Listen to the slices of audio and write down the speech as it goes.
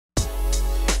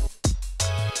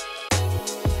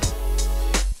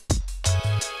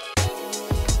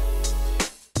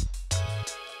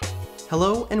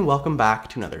Hello and welcome back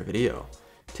to another video.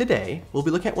 Today, we'll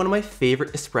be looking at one of my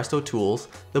favorite espresso tools,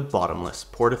 the bottomless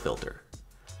portafilter.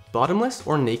 Bottomless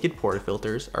or naked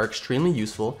portafilters are extremely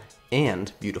useful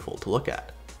and beautiful to look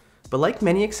at. But like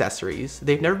many accessories,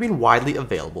 they've never been widely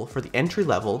available for the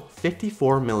entry-level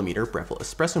 54mm Breville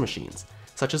espresso machines,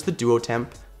 such as the Duotemp,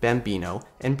 Bambino,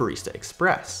 and Barista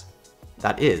Express.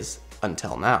 That is,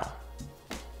 until now.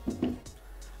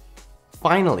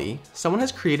 Finally, someone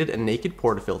has created a naked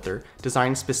portafilter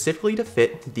designed specifically to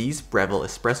fit these Breville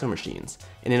espresso machines,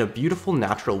 and in a beautiful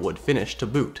natural wood finish to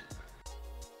boot.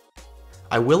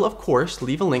 I will of course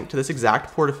leave a link to this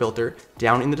exact portafilter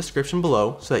down in the description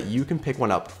below so that you can pick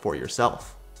one up for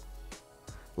yourself.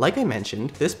 Like I mentioned,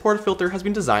 this portafilter has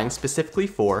been designed specifically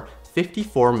for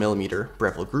 54mm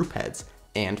Breville group heads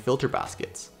and filter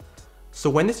baskets.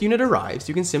 So when this unit arrives,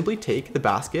 you can simply take the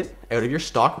basket out of your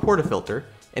stock portafilter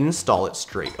and install it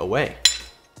straight away.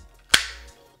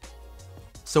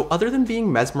 So other than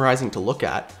being mesmerizing to look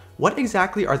at, what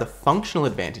exactly are the functional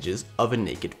advantages of a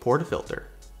naked portafilter?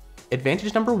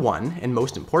 Advantage number one, and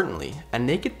most importantly, a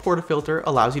naked portafilter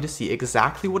allows you to see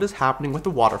exactly what is happening with the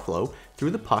water flow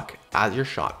through the puck as your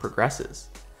shot progresses.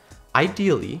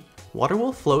 Ideally, water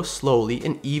will flow slowly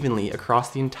and evenly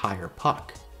across the entire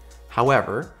puck.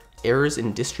 However, errors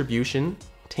in distribution,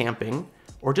 tamping,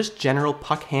 or just general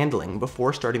puck handling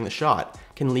before starting the shot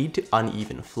can lead to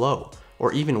uneven flow,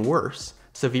 or even worse,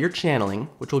 severe channeling,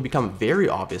 which will become very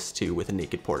obvious too with a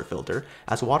naked portafilter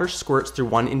as water squirts through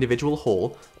one individual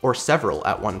hole or several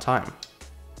at one time.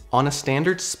 On a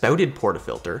standard spouted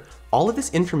portafilter, all of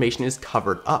this information is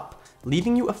covered up,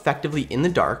 leaving you effectively in the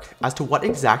dark as to what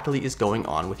exactly is going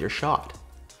on with your shot.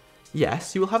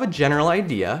 Yes, you will have a general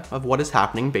idea of what is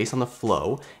happening based on the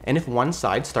flow and if one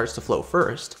side starts to flow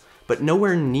first, but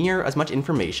nowhere near as much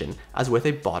information as with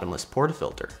a bottomless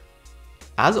portafilter.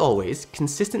 As always,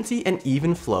 consistency and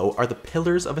even flow are the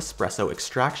pillars of espresso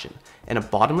extraction, and a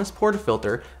bottomless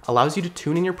portafilter allows you to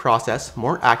tune in your process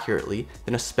more accurately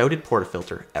than a spouted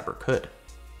portafilter ever could.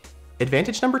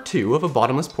 Advantage number two of a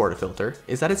bottomless portafilter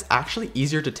is that it's actually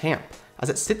easier to tamp, as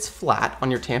it sits flat on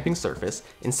your tamping surface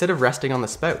instead of resting on the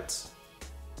spouts.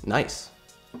 Nice.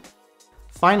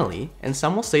 Finally, and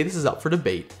some will say this is up for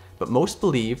debate, but most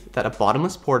believe that a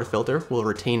bottomless portafilter will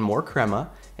retain more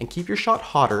crema and keep your shot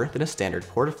hotter than a standard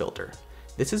portafilter.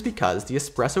 This is because the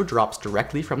espresso drops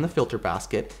directly from the filter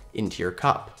basket into your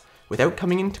cup, without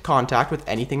coming into contact with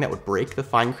anything that would break the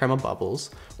fine crema bubbles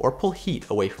or pull heat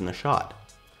away from the shot.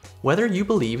 Whether you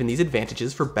believe in these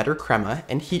advantages for better crema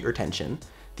and heat retention,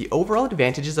 the overall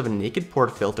advantages of a naked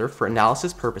portafilter for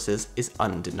analysis purposes is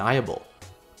undeniable.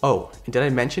 Oh, and did I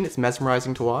mention it's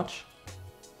mesmerizing to watch?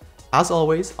 As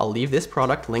always, I'll leave this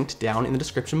product linked down in the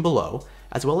description below,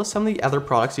 as well as some of the other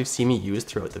products you've seen me use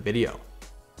throughout the video.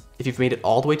 If you've made it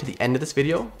all the way to the end of this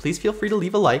video, please feel free to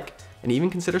leave a like, and even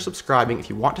consider subscribing if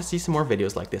you want to see some more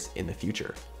videos like this in the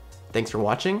future. Thanks for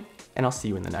watching, and I'll see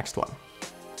you in the next one.